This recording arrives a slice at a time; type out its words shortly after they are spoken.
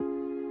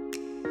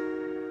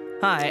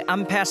Hi,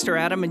 I'm Pastor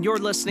Adam, and you're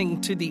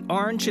listening to the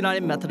Orange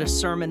United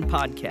Methodist Sermon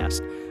Podcast.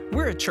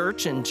 We're a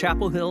church in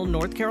Chapel Hill,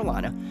 North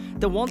Carolina,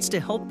 that wants to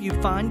help you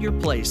find your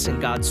place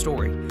in God's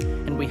story,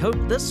 and we hope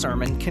this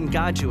sermon can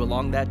guide you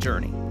along that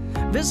journey.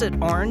 Visit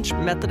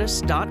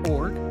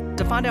orangemethodist.org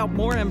to find out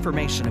more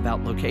information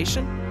about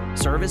location,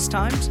 service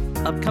times,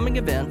 upcoming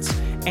events,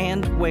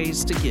 and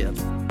ways to give.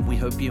 We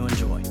hope you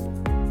enjoy.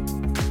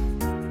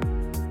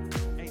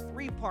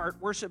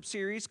 Worship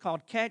series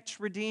called Catch,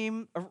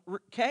 Release,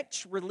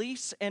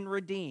 and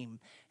Redeem.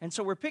 And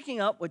so we're picking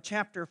up with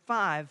chapter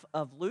 5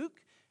 of Luke,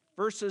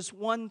 verses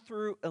 1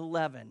 through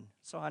 11.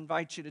 So I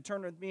invite you to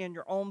turn with me in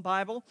your own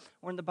Bible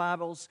or in the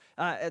Bibles,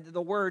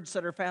 the words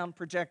that are found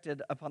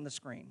projected upon the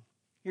screen.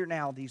 Hear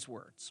now these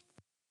words.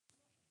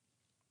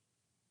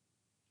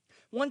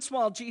 Once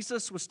while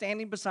Jesus was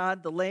standing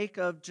beside the lake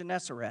of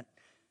Gennesaret,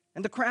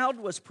 and the crowd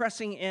was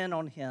pressing in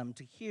on him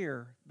to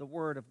hear the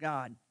word of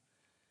God,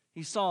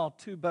 he saw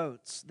two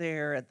boats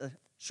there at the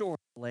shore of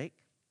the lake.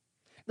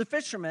 The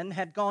fishermen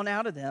had gone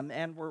out of them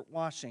and were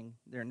washing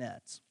their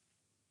nets.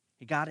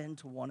 He got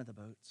into one of the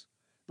boats,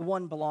 the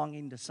one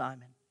belonging to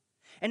Simon,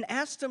 and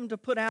asked him to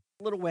put out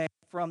a little way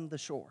from the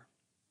shore.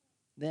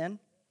 Then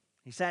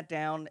he sat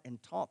down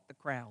and taught the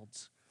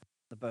crowds on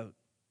the boat.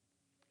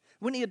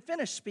 When he had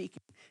finished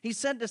speaking, he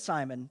said to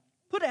Simon,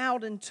 "Put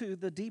out into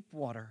the deep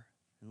water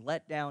and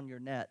let down your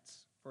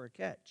nets for a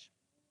catch."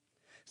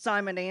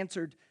 Simon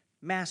answered,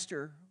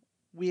 "Master,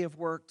 we have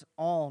worked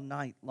all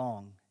night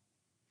long,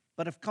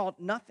 but have caught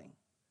nothing.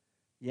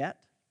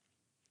 Yet,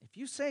 if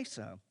you say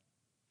so,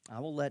 I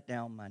will let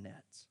down my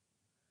nets."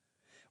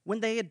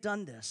 When they had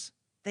done this,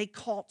 they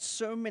caught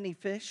so many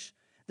fish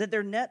that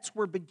their nets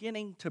were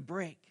beginning to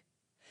break.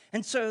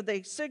 And so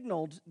they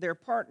signaled their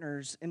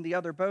partners in the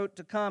other boat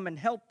to come and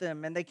help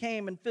them, and they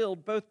came and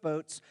filled both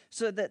boats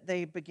so that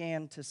they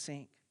began to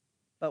sink.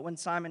 But when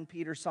Simon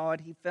Peter saw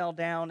it, he fell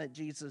down at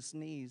Jesus'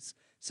 knees,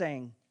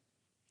 saying,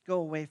 "Go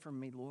away from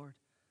me, Lord,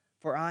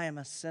 for I am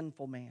a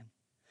sinful man."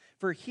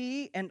 For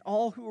he and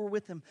all who were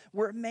with him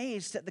were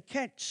amazed at the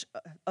catch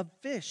of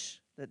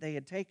fish that they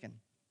had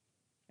taken.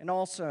 And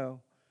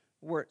also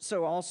were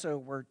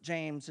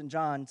James and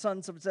John,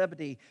 sons of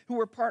Zebedee, who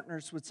were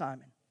partners with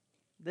Simon.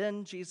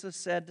 Then Jesus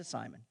said to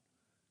Simon,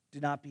 "Do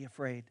not be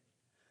afraid.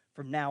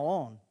 From now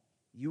on,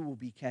 you will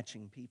be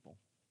catching people."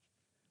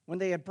 When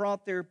they had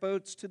brought their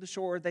boats to the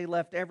shore, they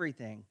left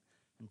everything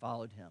and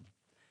followed him.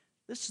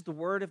 This is the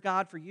word of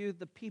God for you,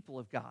 the people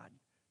of God.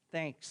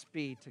 Thanks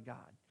be to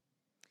God.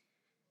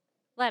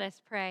 Let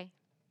us pray.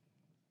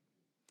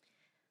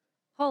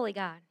 Holy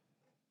God,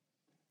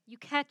 you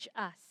catch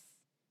us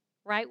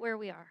right where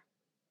we are,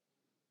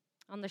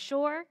 on the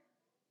shore,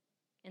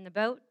 in the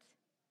boat,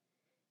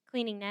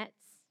 cleaning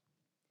nets,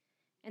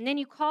 and then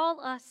you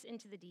call us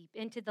into the deep,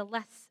 into the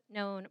less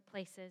known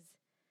places,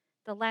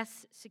 the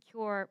less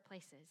secure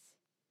places.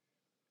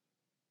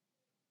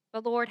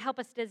 But Lord, help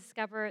us to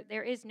discover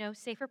there is no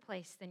safer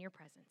place than your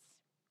presence.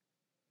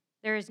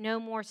 There is no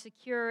more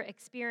secure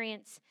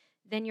experience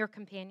than your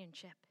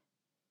companionship.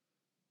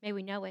 May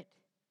we know it.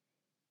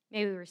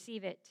 May we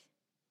receive it.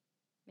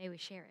 May we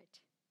share it.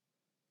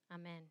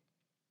 Amen.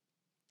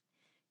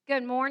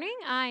 Good morning.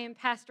 I am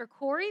Pastor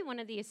Corey, one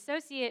of the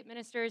associate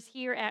ministers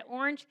here at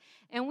Orange,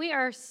 and we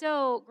are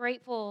so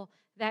grateful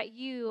that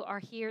you are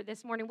here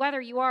this morning. Whether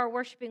you are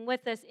worshiping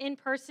with us in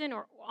person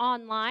or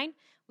online,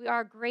 we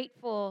are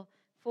grateful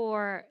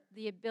for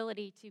the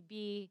ability to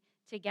be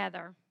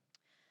together.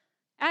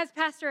 As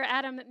Pastor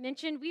Adam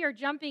mentioned, we are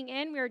jumping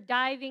in, we are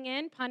diving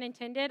in, pun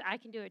intended, I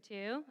can do it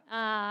too,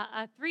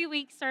 a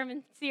 3-week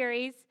sermon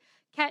series,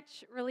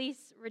 Catch,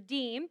 Release,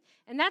 Redeem,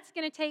 and that's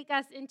going to take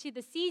us into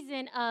the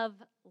season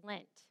of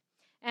Lent.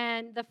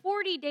 And the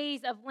 40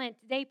 days of Lent,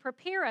 they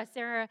prepare us.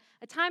 They're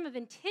a time of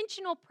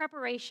intentional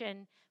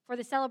preparation for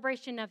the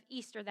celebration of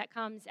Easter that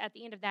comes at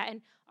the end of that.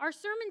 And our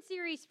sermon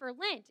series for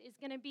Lent is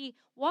going to be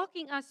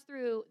walking us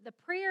through the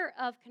prayer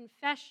of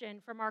confession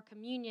from our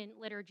communion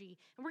liturgy.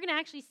 And we're going to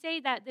actually say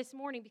that this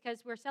morning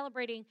because we're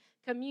celebrating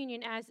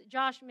communion. As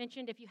Josh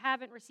mentioned, if you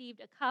haven't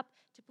received a cup,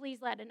 to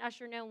please let an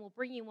usher know and we'll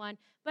bring you one.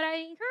 But I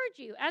encourage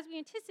you, as we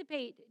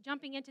anticipate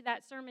jumping into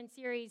that sermon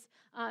series,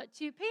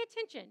 to pay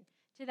attention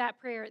to that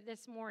prayer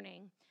this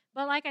morning.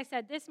 But like I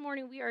said, this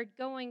morning we are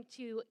going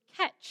to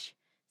catch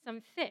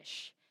some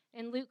fish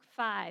in Luke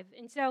 5.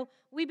 And so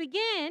we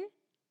begin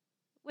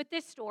with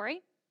this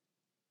story.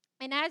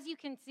 And as you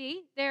can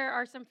see, there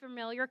are some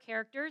familiar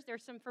characters.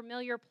 There's some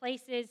familiar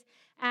places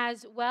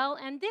as well.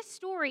 And this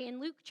story in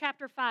Luke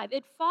chapter 5,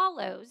 it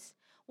follows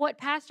what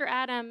Pastor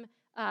Adam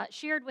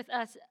shared with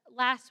us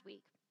last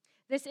week.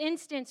 This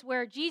instance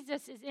where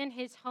Jesus is in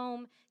his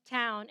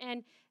hometown.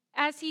 And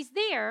as he's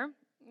there,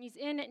 he's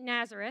in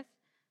Nazareth,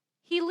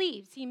 he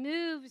leaves. He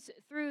moves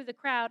through the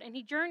crowd and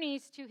he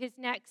journeys to his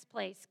next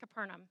place,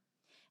 Capernaum.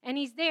 And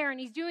he's there and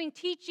he's doing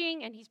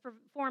teaching and he's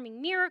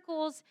performing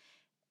miracles.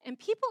 And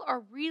people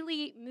are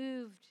really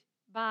moved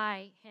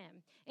by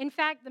him. In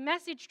fact, the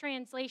Message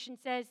translation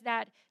says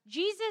that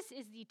Jesus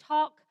is the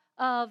talk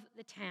of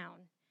the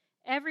town.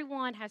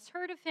 Everyone has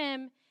heard of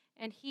him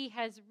and he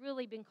has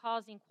really been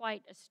causing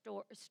quite a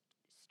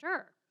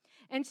stir.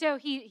 And so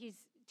he's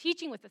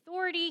teaching with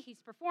authority, he's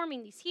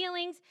performing these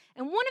healings,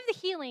 and one of the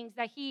healings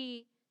that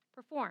he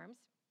performs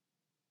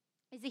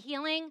is the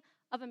healing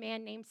of a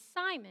man named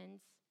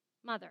Simon's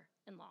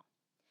mother-in-law.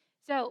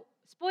 So,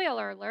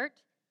 spoiler alert,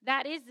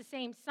 that is the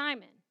same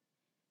Simon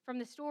from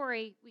the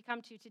story we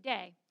come to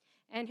today,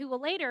 and who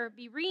will later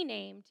be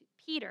renamed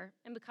Peter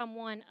and become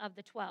one of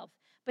the 12.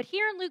 But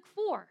here in Luke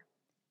 4,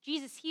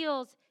 Jesus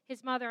heals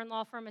his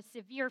mother-in-law from a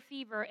severe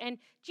fever, and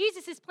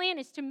Jesus' plan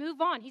is to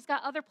move on. He's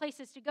got other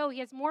places to go. He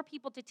has more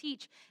people to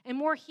teach and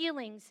more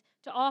healings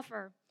to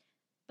offer.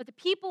 But the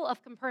people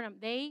of Capernaum,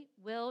 they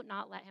will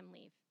not let him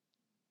leave.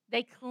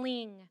 They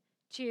cling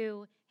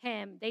to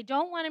him. They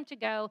don't want him to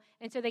go,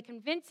 and so they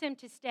convince him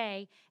to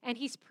stay, and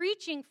he's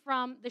preaching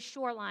from the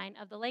shoreline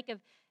of the Lake of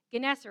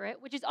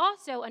Gennesaret, which is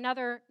also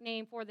another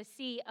name for the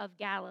Sea of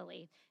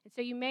Galilee. And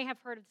so you may have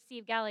heard of the Sea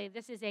of Galilee.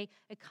 This is a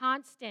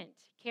constant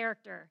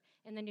character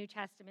in the New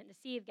Testament, the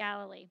Sea of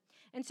Galilee.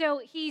 And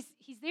so he's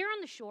there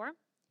on the shore,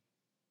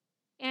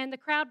 and the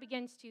crowd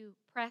begins to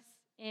press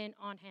in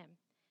on him.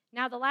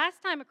 Now, the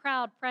last time a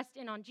crowd pressed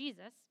in on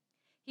Jesus,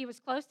 he was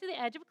close to the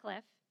edge of a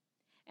cliff,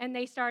 and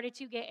they started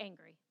to get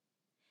angry.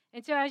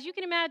 And so as you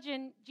can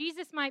imagine,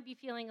 Jesus might be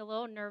feeling a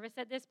little nervous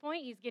at this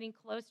point. He's getting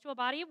close to a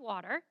body of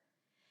water.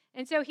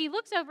 And so he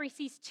looks over, he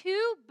sees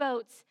two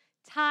boats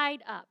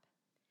tied up.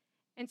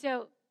 And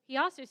so he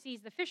also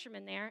sees the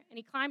fishermen there, and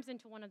he climbs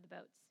into one of the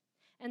boats.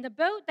 And the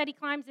boat that he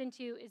climbs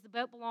into is the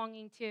boat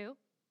belonging to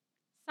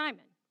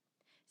Simon.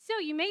 So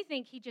you may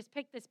think he just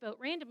picked this boat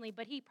randomly,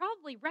 but he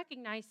probably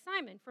recognized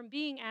Simon from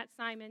being at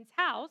Simon's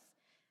house,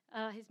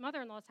 his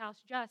mother-in-law's house,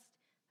 just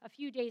a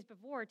few days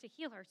before to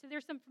heal her. So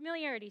there's some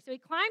familiarity. So he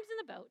climbs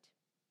in the boat.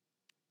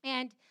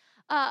 And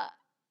I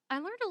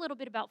learned a little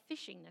bit about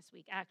fishing this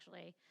week,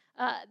 actually,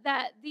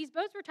 that these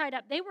boats were tied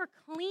up. They were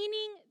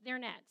cleaning their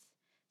nets.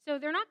 So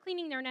they're not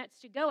cleaning their nets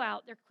to go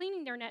out. They're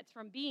cleaning their nets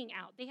from being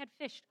out. They had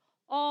fished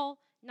all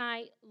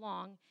night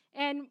long.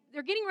 And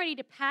they're getting ready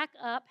to pack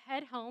up,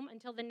 head home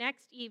until the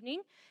next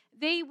evening.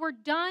 They were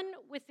done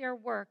with their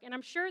work. And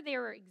I'm sure they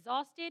were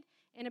exhausted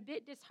and a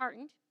bit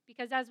disheartened,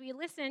 because as we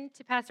listen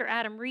to Pastor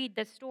Adam read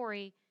the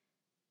story,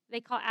 they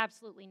caught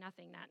absolutely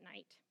nothing that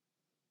night.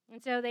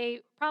 And so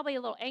they probably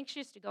a little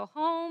anxious to go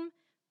home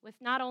with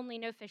not only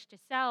no fish to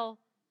sell,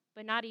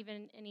 but not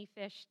even any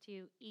fish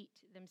to eat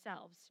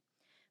themselves.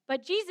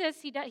 But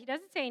Jesus, he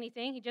doesn't say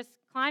anything. He just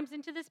climbs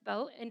into this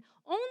boat, and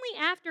only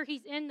after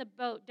he's in the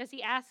boat does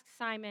he ask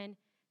Simon,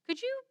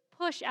 could you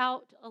push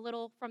out a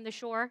little from the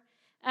shore?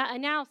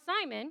 And now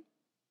Simon,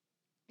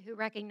 who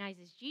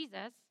recognizes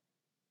Jesus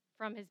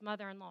from his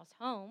mother-in-law's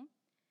home,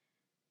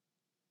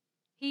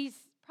 he's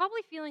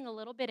probably feeling a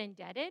little bit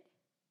indebted.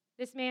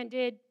 This man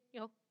did,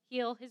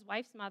 heal his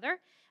wife's mother.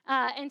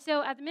 And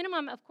so at the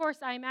minimum, of course,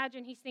 I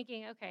imagine he's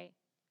thinking, okay,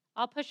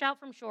 I'll push out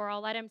from shore.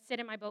 I'll let him sit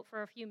in my boat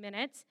for a few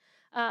minutes.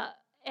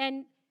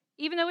 And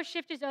even though his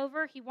shift is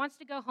over, he wants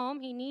to go home.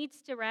 He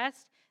needs to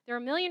rest. There are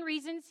a million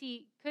reasons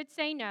he could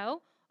say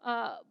no,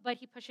 but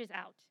he pushes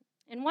out.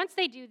 And once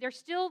they do, they're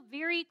still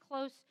very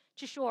close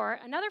to shore.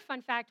 Another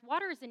fun fact,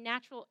 water is a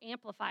natural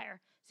amplifier.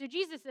 So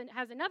Jesus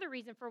has another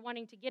reason for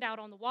wanting to get out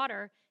on the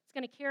water. It's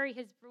going to carry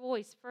his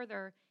voice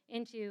further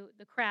into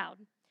the crowd.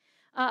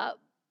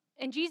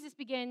 And Jesus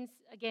begins,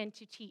 again,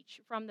 to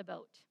teach from the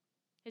boat,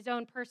 his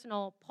own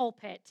personal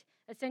pulpit,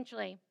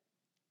 essentially.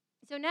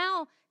 So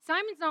now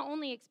Simon's not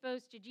only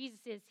exposed to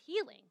Jesus'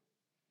 healing,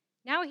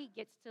 now he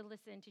gets to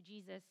listen to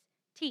Jesus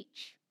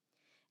teach.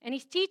 And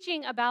he's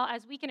teaching about,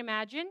 as we can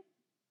imagine,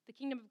 the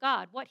kingdom of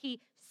God, what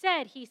he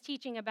said he's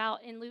teaching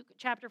about in Luke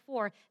chapter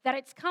 4, that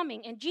it's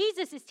coming. And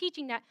Jesus is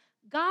teaching that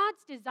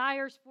God's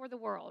desires for the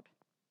world,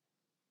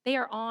 they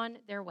are on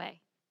their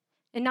way.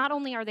 And not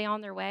only are they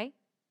on their way,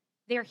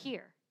 they're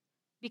here.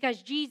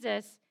 Because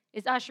Jesus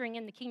is ushering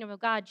in the kingdom of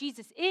God.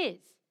 Jesus is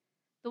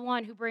the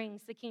one who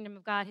brings the kingdom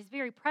of God. His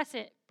very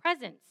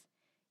presence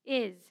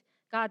is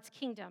God's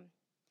kingdom.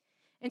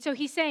 And so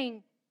he's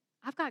saying,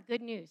 I've got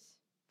good news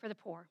for the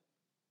poor.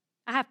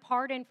 I have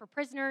pardon for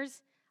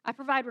prisoners. I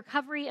provide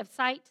recovery of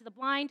sight to the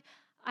blind.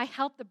 I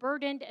help the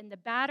burdened and the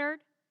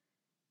battered.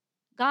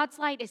 God's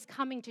light is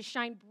coming to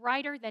shine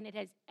brighter than it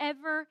has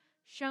ever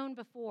shone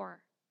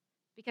before,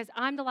 because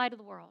I'm the light of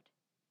the world,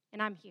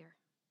 and I'm here.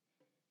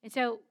 And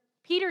so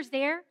Peter's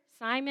there,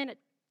 Simon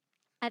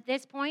at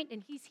this point,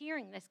 and he's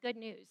hearing this good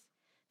news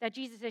that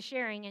Jesus is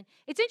sharing. And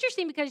it's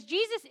interesting because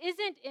Jesus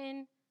isn't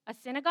in a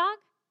synagogue,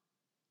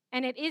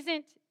 and it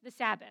isn't the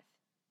Sabbath.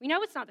 We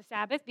know it's not the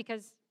Sabbath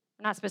because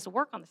we're not supposed to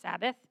work on the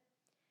Sabbath.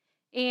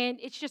 And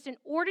it's just an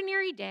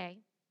ordinary day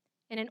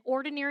in an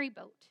ordinary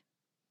boat.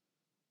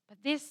 But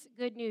this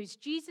good news,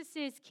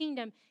 Jesus'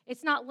 kingdom,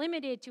 it's not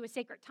limited to a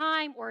sacred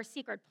time or a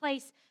secret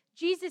place.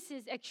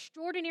 Jesus'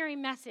 extraordinary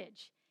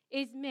message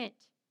is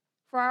meant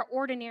for our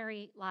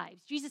ordinary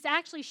lives. Jesus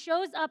actually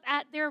shows up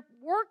at their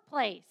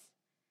workplace.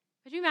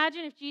 Could you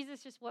imagine if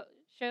Jesus just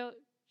showed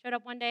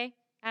up one day,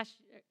 asked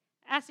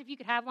if you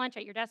could have lunch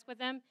at your desk with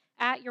him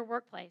at your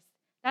workplace?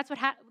 That's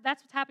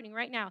what's happening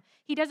right now.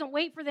 He doesn't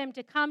wait for them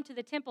to come to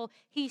the temple.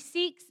 He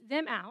seeks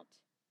them out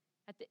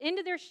at the end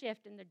of their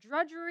shift in the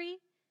drudgery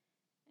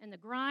and the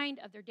grind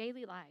of their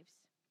daily lives.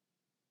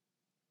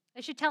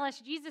 That should tell us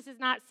Jesus is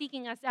not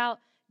seeking us out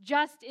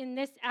just in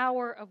this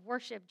hour of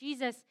worship.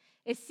 Jesus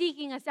is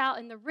seeking us out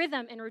in the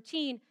rhythm and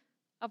routine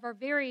of our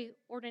very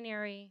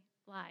ordinary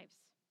lives.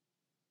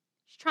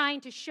 He's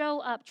trying to show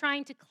up,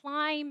 trying to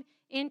climb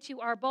into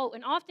our boat.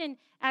 And often,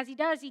 as he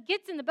does, he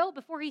gets in the boat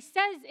before he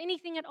says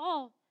anything at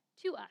all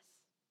to us.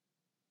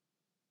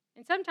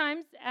 And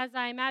sometimes, as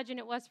I imagine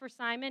it was for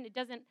Simon, it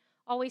doesn't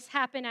always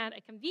happen at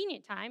a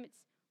convenient time. It's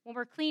when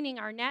we're cleaning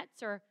our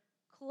nets or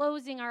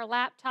closing our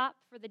laptop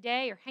for the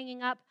day or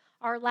hanging up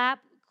our lab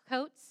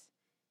coats,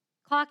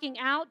 clocking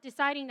out,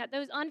 deciding that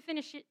those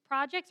unfinished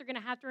projects are going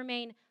to have to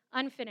remain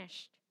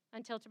unfinished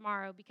until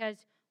tomorrow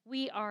because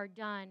we are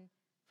done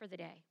for the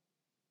day.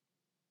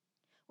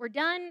 We're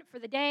done for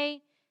the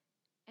day,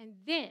 and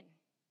then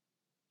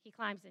he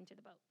climbs into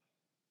the boat.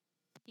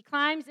 He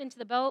climbs into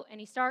the boat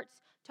and he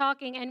starts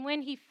talking, and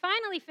when he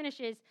finally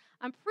finishes,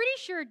 I'm pretty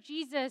sure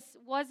Jesus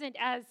wasn't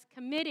as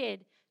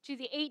committed to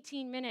the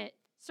 18-minute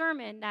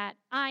sermon that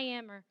I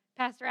am or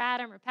Pastor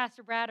Adam or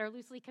Pastor Brad are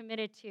loosely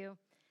committed to.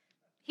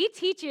 He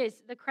teaches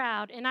the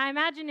crowd, and I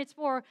imagine it's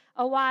for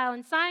a while,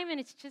 and Simon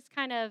is just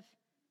kind of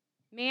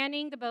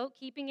manning the boat,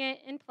 keeping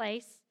it in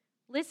place,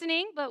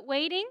 listening but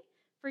waiting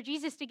for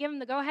Jesus to give him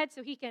the go-ahead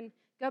so he can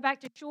go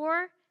back to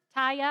shore,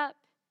 tie up,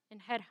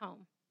 and head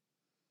home.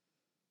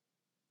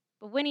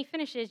 But when he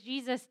finishes,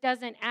 Jesus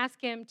doesn't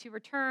ask him to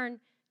return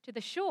to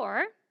the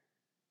shore.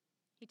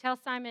 He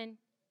tells Simon,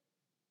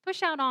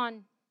 push out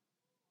on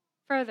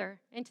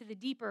further into the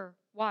deeper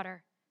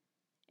water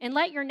and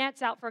let your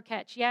nets out for a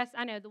catch. Yes,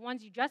 I know, the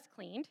ones you just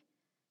cleaned,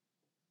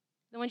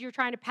 the ones you're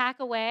trying to pack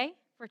away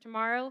for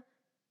tomorrow,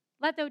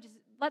 let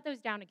those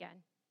down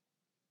again.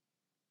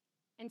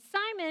 And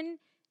Simon,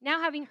 now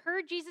having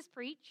heard Jesus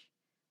preach,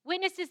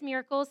 witnessed his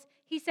miracles,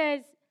 he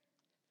says,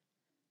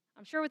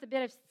 I'm sure with a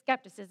bit of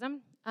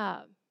skepticism,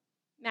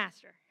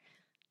 Master,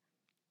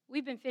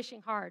 we've been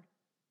fishing hard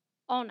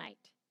all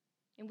night,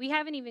 and we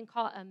haven't even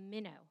caught a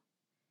minnow.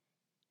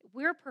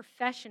 We're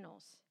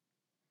professionals.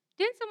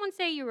 Didn't someone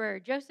say you were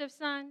Joseph's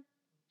son?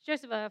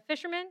 Joseph a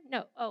fisherman?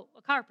 No, a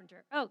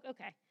carpenter. Oh,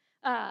 okay.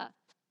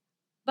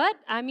 But,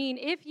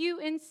 if you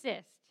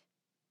insist,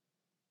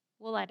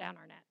 we'll let down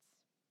our nets.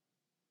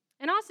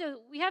 And also,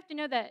 we have to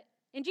know that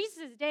in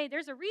Jesus' day,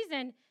 there's a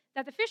reason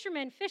that the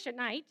fishermen fish at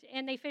night,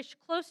 and they fish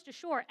close to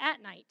shore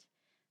at night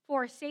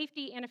for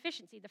safety and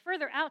efficiency. The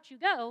further out you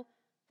go,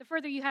 the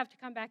further you have to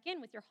come back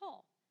in with your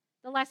haul.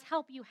 The less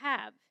help you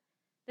have,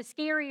 the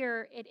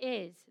scarier it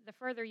is, the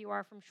further you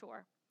are from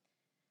shore.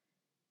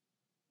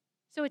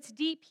 So it's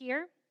deep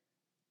here.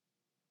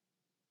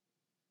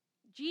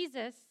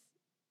 Jesus'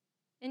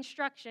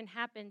 instruction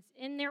happens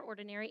in their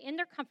ordinary, in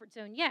their comfort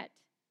zone, yet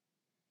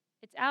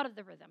it's out of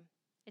the rhythm.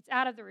 It's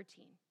out of the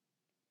routine.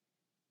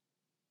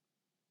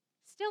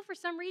 Still, for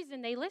some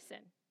reason, they listen.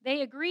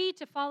 They agree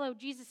to follow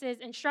Jesus'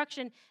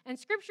 instruction, and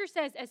Scripture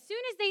says as soon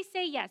as they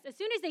say yes, as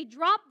soon as they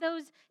drop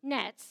those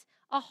nets,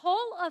 a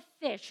hull of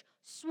fish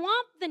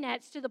swamped the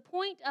nets to the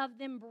point of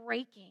them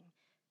breaking.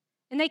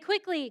 And they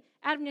quickly,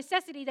 out of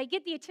necessity, they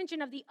get the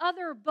attention of the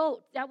other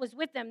boat that was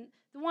with them,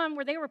 the one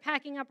where they were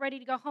packing up ready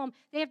to go home.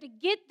 They have to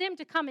get them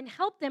to come and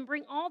help them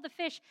bring all the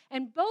fish,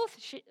 and both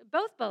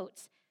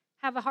boats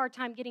have a hard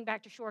time getting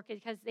back to shore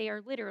because they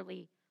are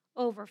literally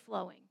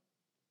overflowing.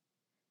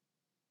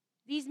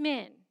 These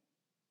men,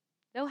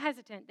 though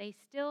hesitant, they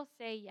still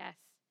say yes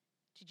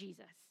to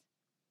Jesus.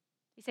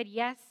 They said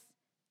yes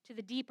to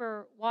the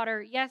deeper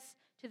water, yes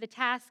to the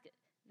task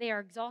they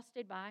are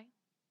exhausted by.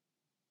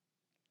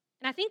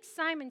 And I think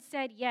Simon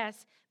said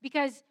yes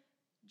because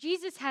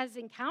Jesus has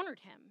encountered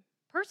him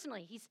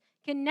personally. He's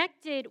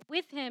connected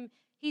with him.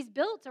 He's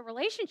built a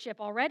relationship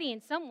already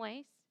in some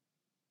ways.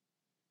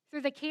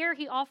 Through the care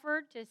he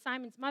offered to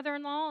Simon's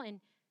mother-in-law and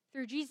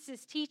through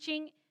Jesus'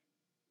 teaching.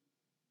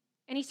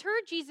 And he's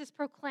heard Jesus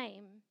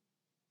proclaim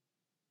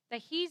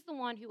that he's the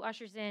one who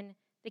ushers in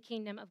the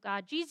kingdom of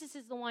God. Jesus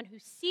is the one who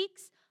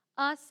seeks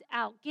us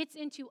out, gets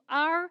into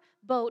our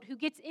boat, who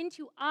gets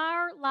into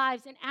our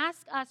lives and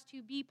asks us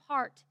to be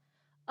part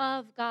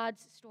of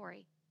God's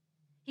story.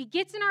 He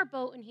gets in our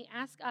boat and he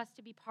asks us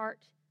to be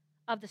part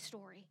of the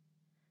story,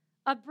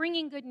 of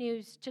bringing good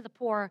news to the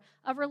poor,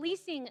 of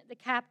releasing the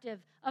captive,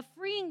 of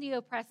freeing the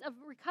oppressed,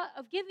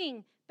 of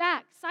giving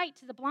back sight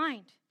to the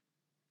blind.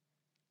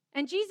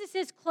 And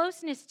Jesus'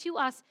 closeness to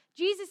us,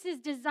 Jesus'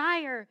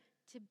 desire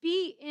to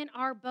be in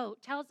our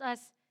boat tells us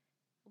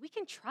we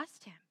can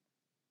trust him.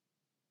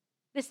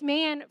 This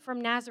man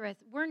from Nazareth,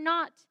 we're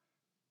not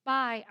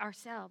by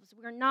ourselves.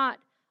 We're not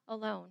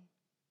alone.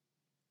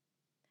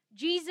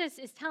 Jesus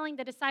is telling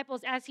the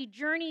disciples as he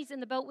journeys in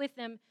the boat with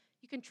them,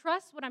 you can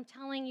trust what I'm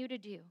telling you to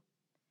do,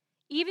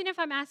 even if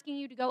I'm asking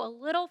you to go a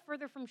little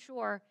further from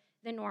shore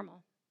than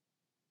normal.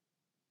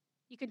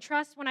 You can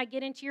trust when I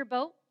get into your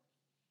boat,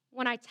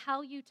 when I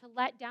tell you to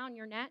let down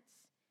your nets,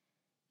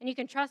 and you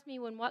can trust me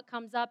when what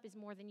comes up is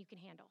more than you can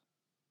handle.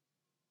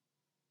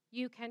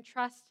 You can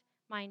trust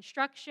my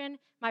instruction,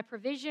 my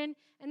provision.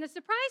 And the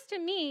surprise to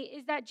me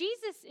is that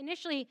Jesus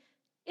initially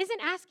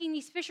isn't asking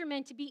these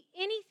fishermen to be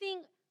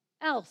anything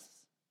else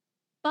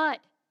but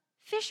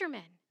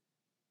fishermen.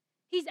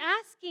 He's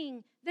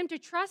asking them to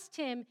trust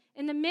him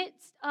in the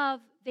midst of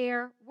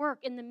their work,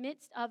 in the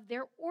midst of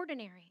their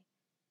ordinary.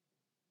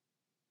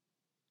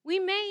 We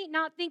may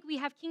not think we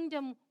have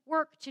kingdom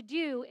work to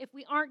do if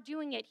we aren't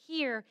doing it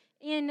here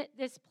in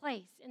this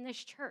place, in this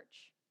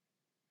church.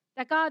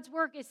 That God's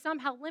work is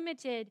somehow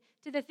limited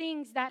to the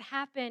things that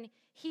happen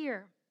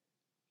here.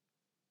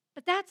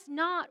 But that's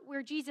not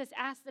where Jesus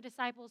asked the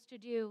disciples to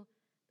do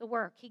the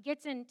work. He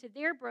gets into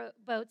their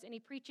boats and he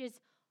preaches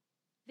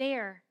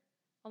there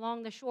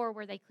along the shore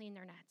where they clean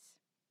their nets.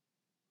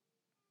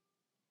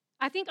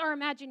 I think our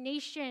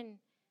imagination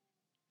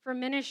for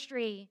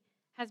ministry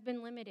has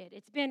been limited.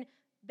 It's been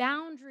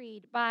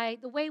boundaried by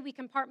the way we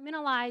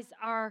compartmentalize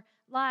our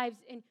lives.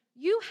 And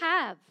you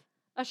have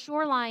a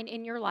shoreline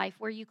in your life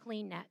where you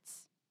clean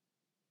nets.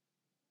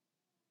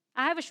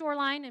 I have a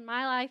shoreline in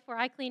my life where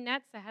I clean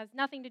nets that has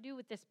nothing to do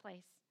with this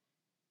place.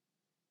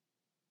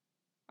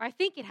 Or I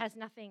think it has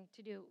nothing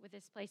to do with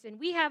this place. And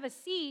we have a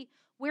sea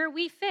where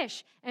we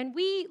fish, and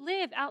we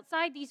live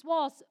outside these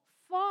walls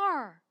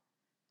for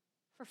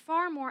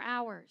far more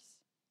hours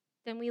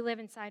than we live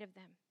inside of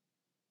them.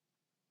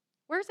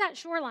 Where's that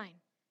shoreline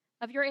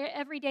of your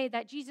everyday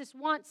that Jesus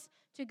wants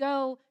to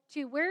go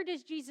to? Where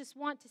does Jesus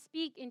want to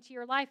speak into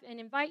your life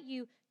and invite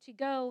you to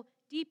go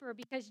deeper?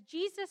 Because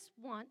Jesus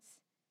wants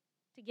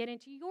to get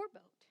into your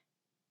boat,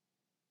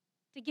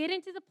 to get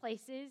into the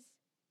places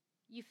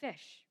you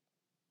fish.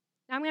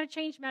 Now I'm going to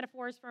change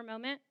metaphors for a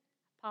moment.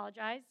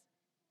 Apologize.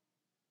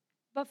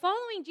 But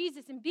following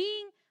Jesus and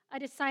being a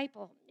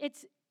disciple,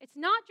 it's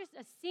not just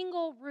a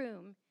single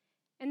room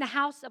in the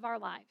house of our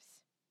lives.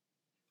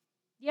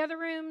 The other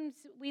rooms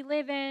we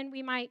live in,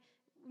 we might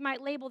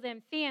label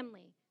them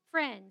family,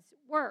 friends,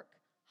 work,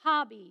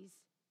 hobbies,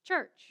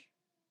 church.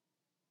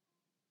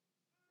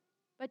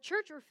 But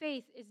church or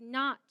faith is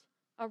not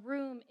a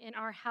room in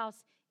our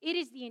house. It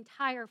is the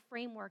entire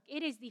framework.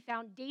 It is the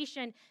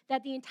foundation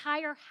that the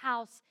entire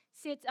house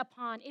sits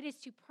upon. It is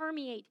to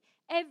permeate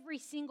every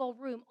single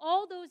room,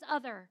 all those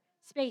other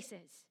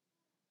spaces.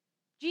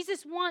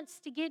 Jesus wants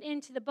to get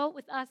into the boat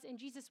with us, and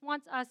Jesus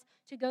wants us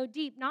to go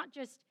deep, not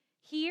just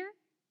here,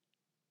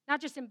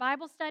 not just in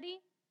Bible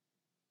study,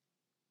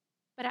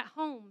 but at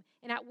home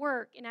and at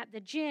work and at the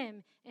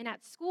gym and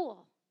at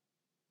school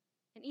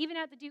and even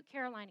at the Duke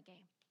Carolina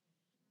game.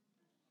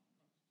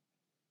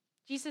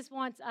 Jesus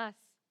wants us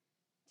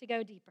to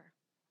go deeper.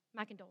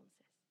 My condolences.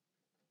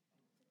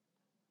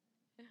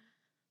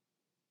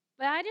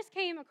 But I just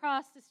came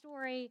across the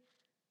story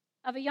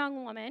of a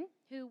young woman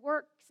who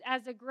works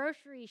as a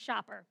grocery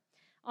shopper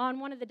on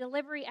one of the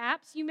delivery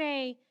apps. You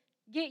may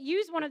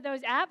use one of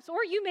those apps,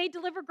 or you may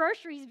deliver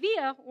groceries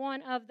via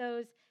one of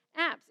those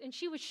apps. And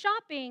she was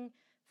shopping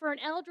for an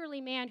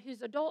elderly man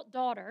whose adult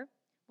daughter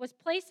was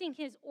placing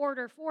his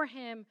order for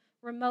him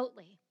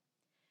remotely.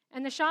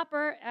 And the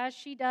shopper, as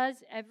she does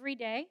every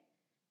day,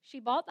 she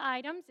bought the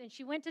items and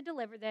she went to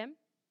deliver them.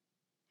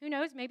 Who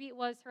knows, maybe it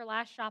was her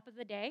last shop of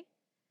the day.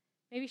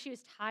 Maybe she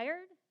was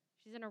tired.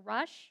 She's in a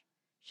rush.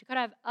 She could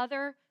have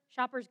other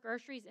shoppers'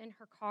 groceries in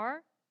her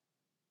car.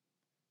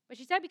 But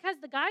she said because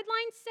the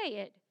guidelines say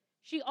it,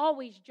 she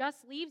always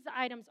just leaves the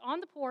items on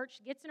the porch,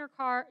 gets in her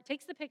car,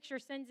 takes the picture,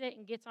 sends it,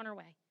 and gets on her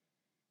way.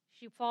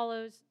 She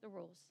follows the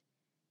rules.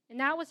 And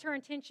that was her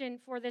intention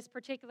for this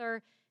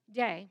particular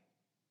day.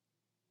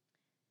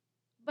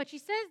 But she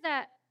says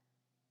that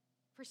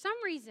for some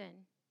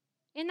reason,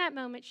 in that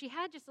moment, she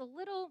had just a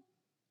little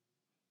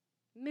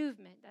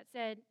movement that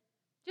said,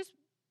 just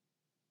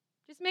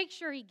make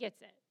sure he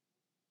gets it.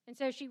 And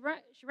so she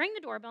rang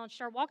the doorbell and she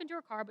started walking to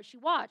her car, but she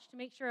watched to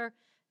make sure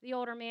the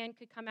older man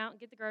could come out and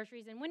get the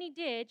groceries. And when he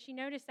did, she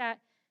noticed that,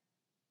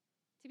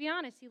 to be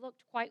honest, he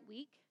looked quite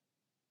weak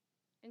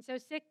and so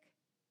sick,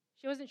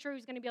 she wasn't sure he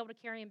was going to be able to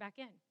carry him back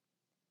in.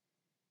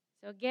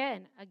 So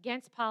again,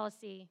 against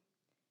policy,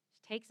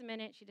 she takes a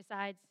minute, she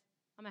decides,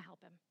 I'm going to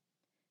help him.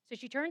 So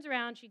she turns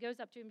around, she goes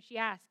up to him, she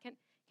asks, can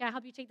I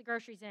help you take the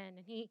groceries in?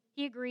 And he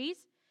agrees.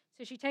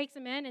 So she takes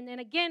him in, and then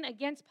again,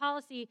 against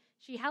policy,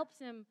 she helps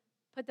him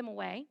put them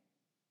away.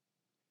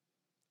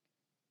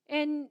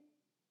 And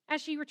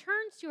as she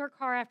returns to her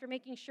car after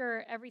making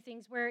sure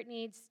everything's where it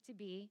needs to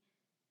be,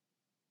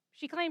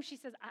 she claims, she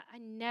says, I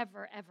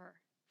never, ever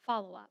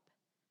follow up.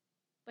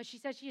 But she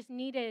said she just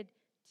needed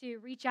to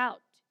reach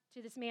out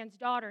to this man's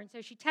daughter. And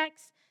so she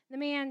texts the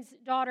man's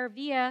daughter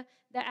via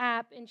the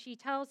app, and she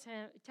tells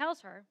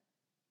her,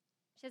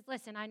 she says,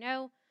 listen, I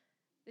know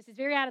this is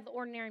very out of the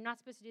ordinary. I'm not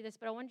supposed to do this,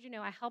 but I wanted you to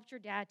know I helped your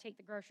dad take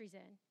the groceries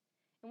in.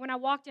 And when I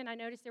walked in, I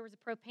noticed there was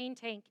a propane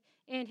tank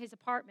in his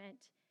apartment,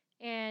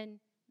 and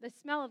the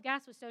smell of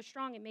gas was so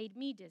strong it made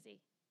me dizzy.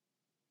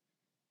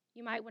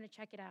 You might want to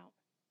check it out.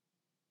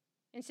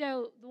 And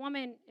so the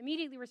woman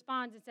immediately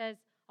responds and says,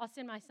 I'll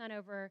send my son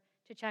over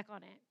to check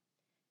on it.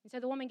 And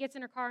so the woman gets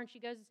in her car and she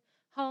goes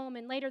home,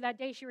 and later that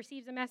day she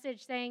receives a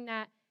message saying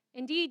that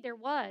Indeed, there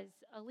was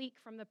a leak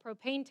from the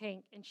propane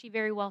tank, and she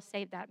very well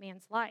saved that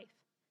man's life.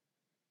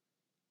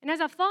 And as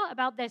I've thought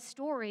about this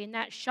story and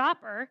that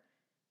shopper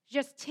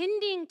just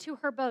tending to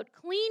her boat,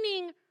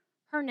 cleaning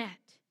her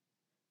net,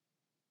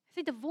 I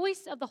think the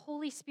voice of the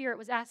Holy Spirit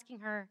was asking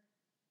her,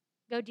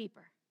 go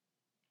deeper.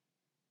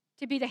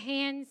 To be the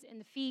hands and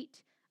the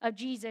feet of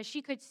Jesus.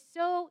 She could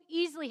so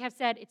easily have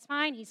said, it's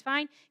fine, he's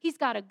fine. He's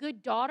got a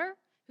good daughter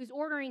who's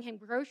ordering him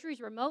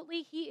groceries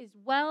remotely. He is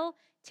well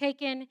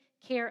taken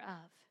care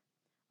of.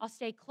 I'll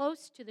stay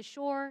close to the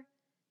shore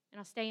and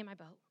I'll stay in my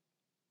boat.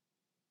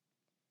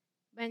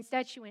 But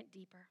instead, she went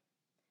deeper.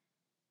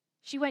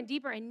 She went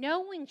deeper, and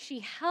knowing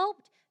she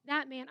helped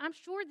that man, I'm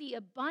sure the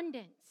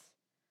abundance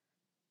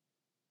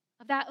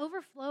of that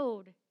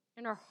overflowed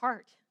in her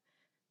heart,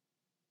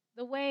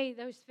 the way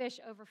those fish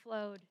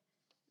overflowed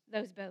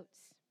those boats.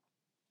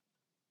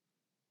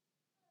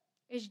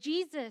 Is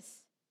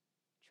Jesus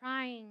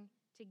trying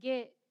to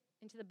get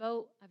into the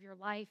boat of your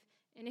life,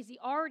 and is he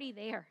already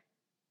there?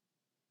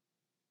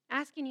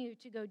 Asking you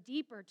to go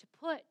deeper, to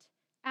put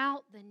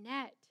out the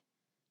net,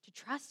 to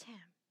trust him.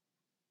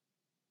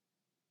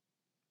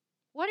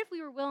 What if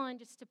we were willing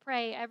just to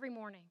pray every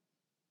morning?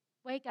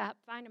 Wake up,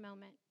 find a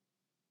moment.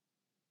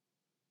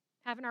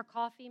 Having our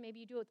coffee, maybe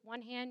you do it with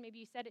one hand, maybe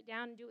you set it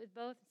down and do it with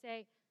both, and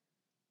say,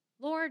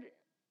 Lord,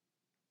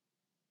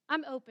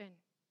 I'm open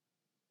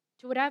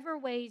to whatever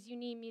ways you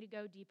need me to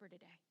go deeper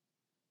today.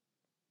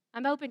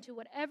 I'm open to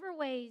whatever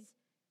ways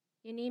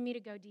you need me to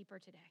go deeper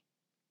today.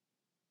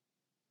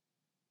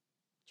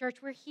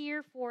 Church, we're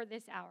here for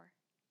this hour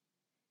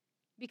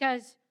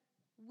because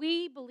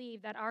we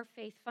believe that our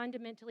faith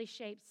fundamentally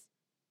shapes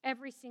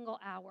every single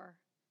hour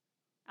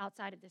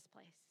outside of this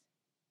place.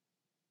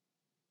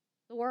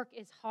 The work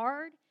is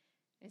hard,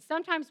 and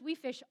sometimes we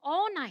fish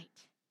all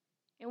night,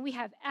 and we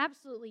have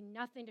absolutely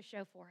nothing to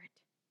show for it.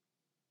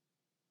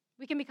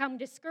 We can become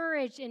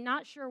discouraged and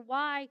not sure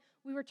why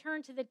we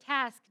return to the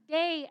task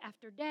day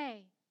after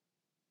day.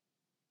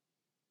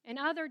 And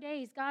other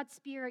days, God's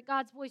Spirit,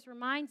 God's voice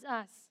reminds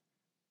us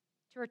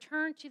to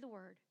return to the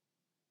Word,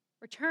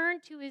 return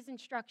to his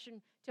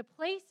instruction, to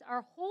place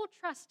our whole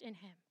trust in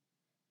him,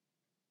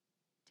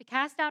 to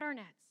cast out our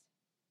nets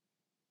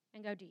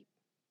and go deep.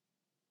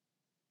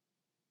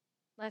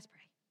 Let's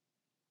pray.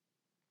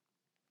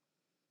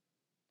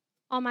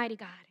 Almighty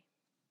God,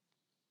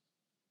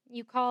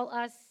 you call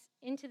us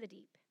into the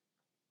deep,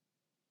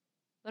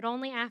 but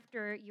only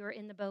after you're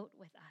in the boat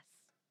with us.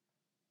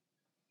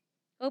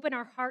 Open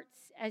our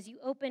hearts as you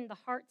opened the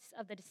hearts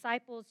of the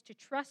disciples to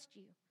trust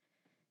you,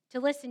 to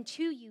listen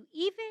to you,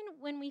 even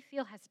when we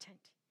feel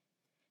hesitant,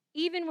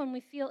 even when we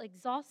feel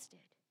exhausted.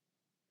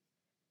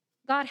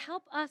 God,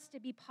 help us to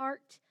be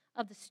part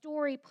of the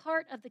story,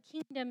 part of the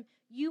kingdom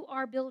you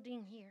are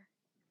building here.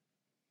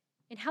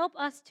 And help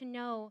us to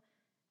know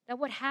that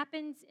what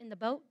happens in the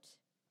boat,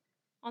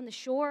 on the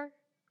shore,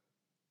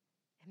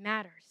 it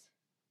matters.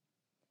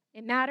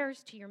 It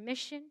matters to your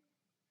mission.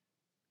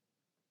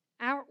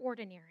 Our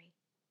ordinary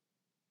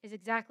is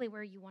exactly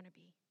where you want to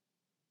be.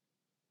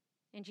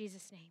 In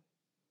Jesus' name,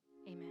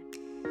 amen.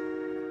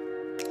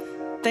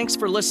 Thanks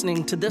for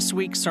listening to this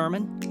week's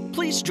sermon.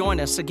 Please join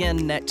us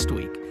again next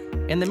week.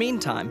 In the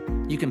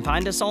meantime, you can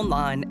find us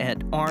online at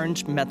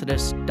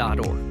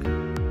orangemethodist.org.